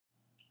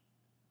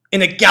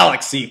In a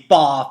galaxy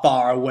far,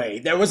 far away,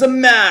 there was a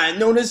man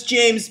known as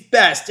James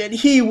Best, and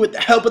he, with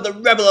the help of the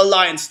Rebel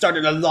Alliance,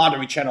 started a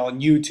lottery channel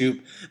on YouTube,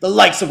 the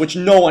likes of which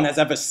no one has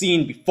ever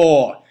seen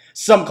before.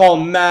 Some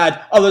call him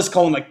mad, others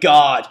call him a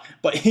god,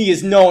 but he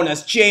is known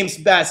as James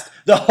Best,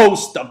 the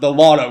host of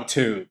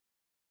TheLottoTube.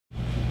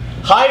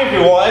 Hi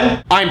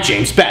everyone, I'm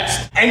James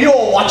Best, And you're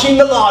watching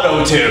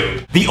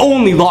TheLottoTube, the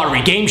only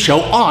lottery game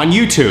show on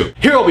YouTube.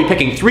 Here I'll be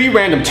picking 3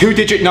 random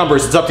 2-digit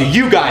numbers. It's up to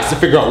you guys to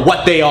figure out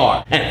what they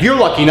are. And if you're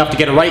lucky enough to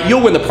get it right,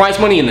 you'll win the prize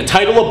money in the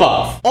title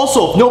above.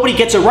 Also, if nobody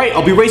gets it right,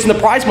 I'll be raising the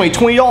prize money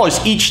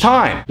 $20 each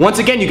time. Once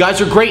again, you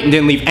guys are great and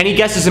didn't leave any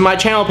guesses in my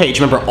channel page.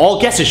 Remember, all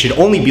guesses should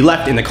only be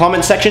left in the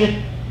comment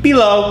section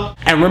below.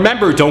 And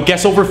remember, don't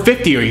guess over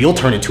 50 or you'll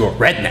turn into a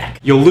redneck.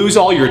 You'll lose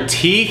all your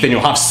teeth and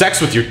you'll have sex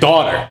with your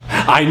daughter.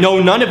 I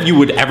know none of you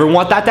would ever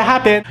want that to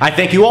happen. I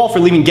thank you all for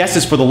leaving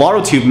guesses for the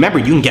TheLottoTube. Remember,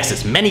 you can guess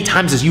as many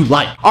times as you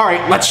like.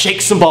 Alright, let's shake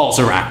some balls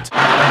around.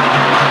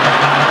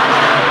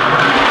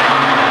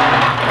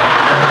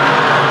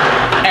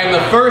 And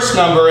the first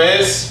number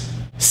is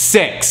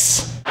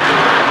 6.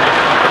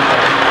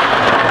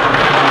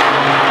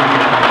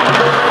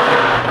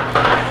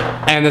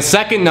 And the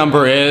second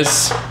number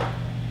is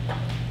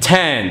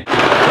 10.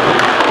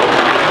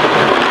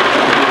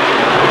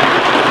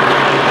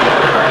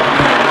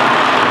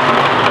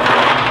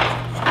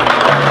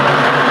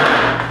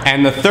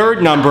 And the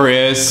third number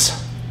is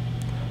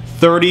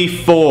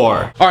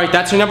 34. Alright,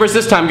 that's your numbers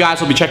this time, guys.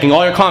 We'll be checking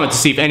all your comments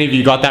to see if any of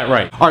you got that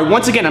right. Alright,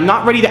 once again, I'm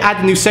not ready to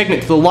add the new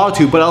segment to the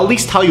TheLottoTube, but I'll at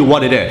least tell you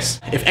what it is.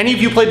 If any of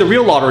you played the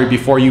real lottery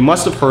before, you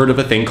must have heard of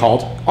a thing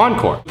called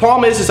Encore. The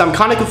problem is I'm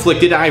kind of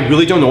conflicted and I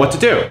really don't know what to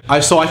do.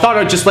 So I thought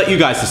I'd just let you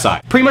guys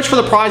decide. Pretty much for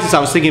the prizes,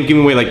 I was thinking of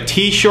giving away like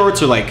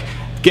t-shirts or like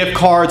gift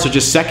cards or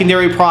just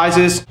secondary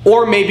prizes,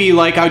 or maybe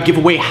like I would give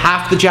away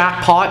half the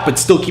jackpot but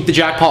still keep the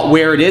jackpot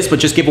where it is but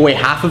just give away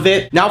half of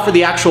it. Now for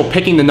the actual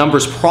picking the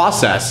numbers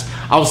process,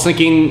 I was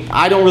thinking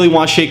I don't really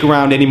want to shake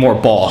around any more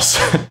balls.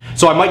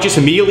 So I might just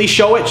immediately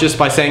show it just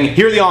by saying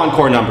here are the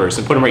Encore numbers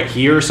and put them right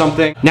here or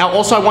something. Now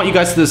also I want you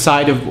guys to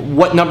decide of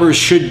what numbers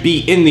should be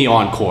in the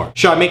Encore.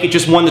 Should I make it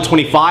just 1 to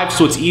 25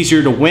 so it's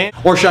easier to win?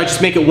 Or should I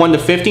just make it 1 to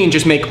 50 and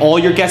just make all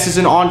your guesses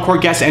an Encore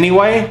guess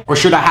anyway? Or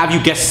should I have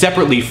you guess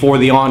separately for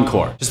the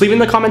Encore? Just leave in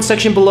the comment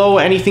section below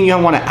anything you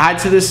want to add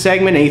to this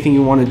segment, anything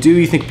you want to do,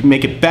 you think could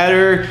make it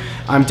better.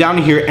 I'm down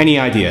to hear any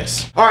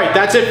ideas. Alright,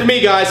 that's it for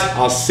me guys.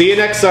 I'll see you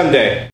next Sunday.